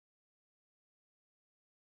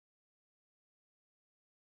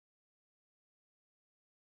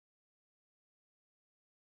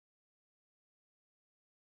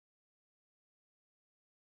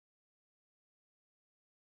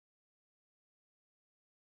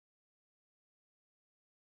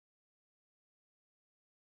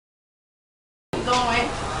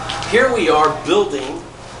Here we are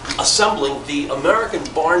assembling the American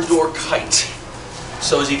barn door kite.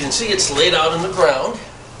 So as you can see, it's laid out on the ground,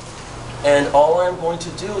 and all I'm going to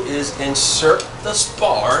do is insert the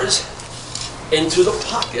spars into the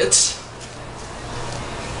pockets.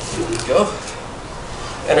 Here we go.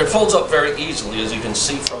 And it folds up very easily, as you can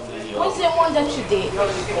see from the What's the one that you did?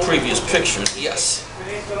 previous pictures. Yes.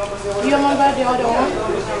 You remember the other one?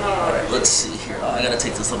 Alright, let's see here. Oh, I gotta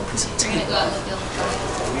take this little piece of tape out.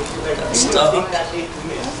 Got stuck.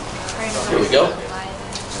 Here we go.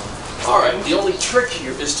 Alright, the only trick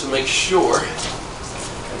here is to make sure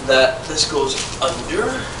that this goes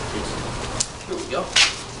under. Here we go.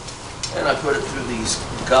 And I put it through these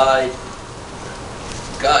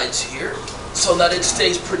guides here so that it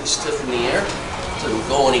stays pretty stiff in the air. Doesn't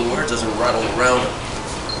go anywhere, doesn't rattle around.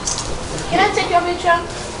 Can I take your picture?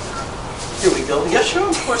 Here we go. Yeah, sure,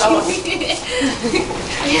 of course. I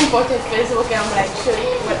imported Facebook and I'm like, show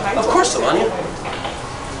you what my... Of course, Amanya.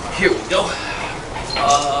 Here we go.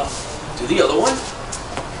 Do the other one.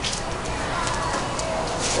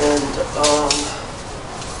 And,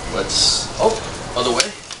 let's, other way.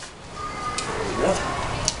 There we go.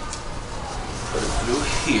 Put it through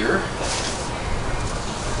here.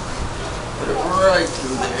 Put it right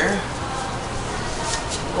through there.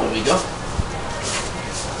 There we go.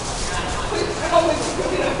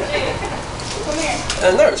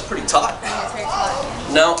 And there, it's pretty taut.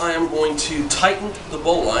 Now I am going to tighten the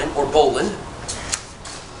bowline, or bowline,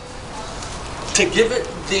 to give it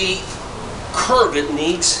the curve it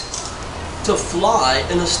needs to fly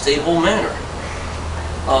in a stable manner.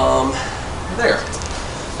 There.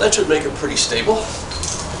 That should make it pretty stable.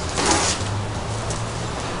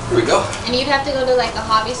 Here we go. And you'd have to go to like a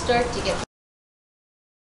hobby store to get...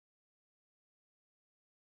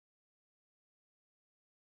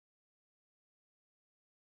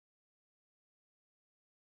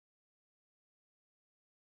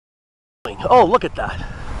 Oh, look at that.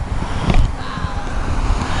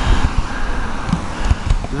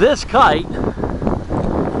 This kite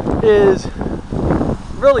is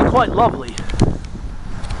really quite lovely.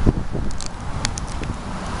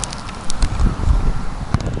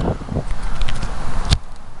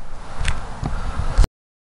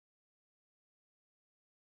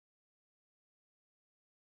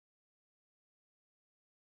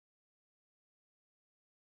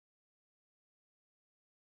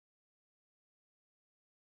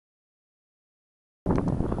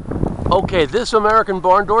 Okay, this American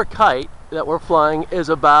barn door kite that we're flying is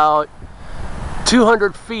about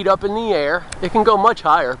 200 feet up in the air. It can go much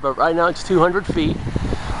higher, but right now it's 200 feet.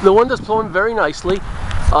 The wind is blowing very nicely.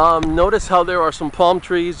 Notice how there are some palm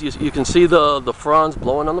trees. You can see the fronds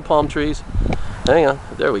blowing on the palm trees. Hang on,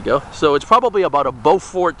 there we go. So it's probably about a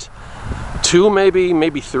Beaufort 2,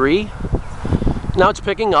 maybe 3. Now it's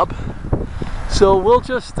picking up. So we'll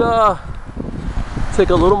just take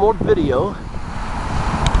a little more video.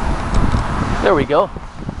 There we go.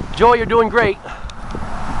 Joy, you're doing great.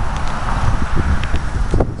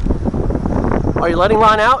 Are you letting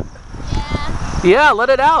line out? Yeah. Yeah, let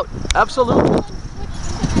it out. Absolutely.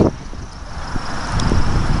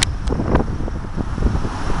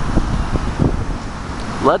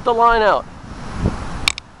 Let the line out.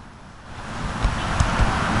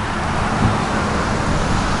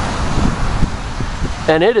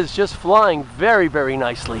 And it is just flying very, very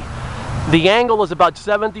nicely. The angle is about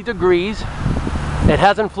 70 degrees. It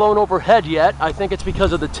hasn't flown overhead yet. I think it's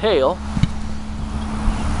because of the tail.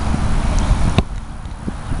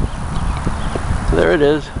 There it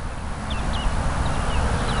is.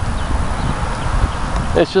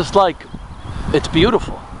 It's just like, it's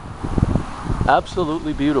beautiful.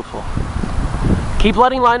 Absolutely beautiful. Keep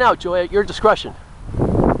letting line out, Joy, at your discretion.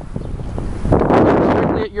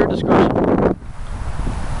 Strictly at your discretion.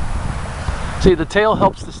 See, the tail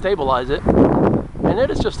helps to stabilize it. And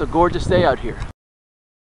it is just a gorgeous day out here.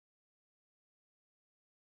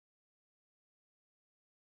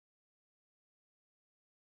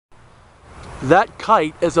 That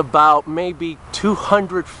kite is about maybe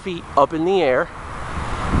 200 feet up in the air,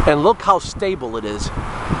 and look how stable it is.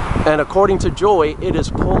 And according to Joy, it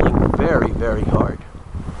is pulling very, very hard.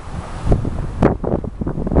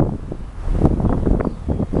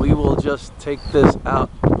 We will just take this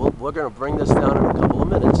out. We're going to bring this down in a couple of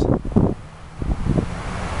minutes.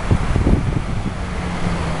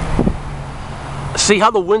 See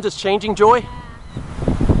how the wind is changing, Joy?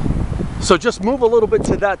 So just move a little bit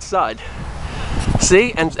to that side.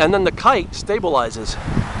 See, and then the kite stabilizes.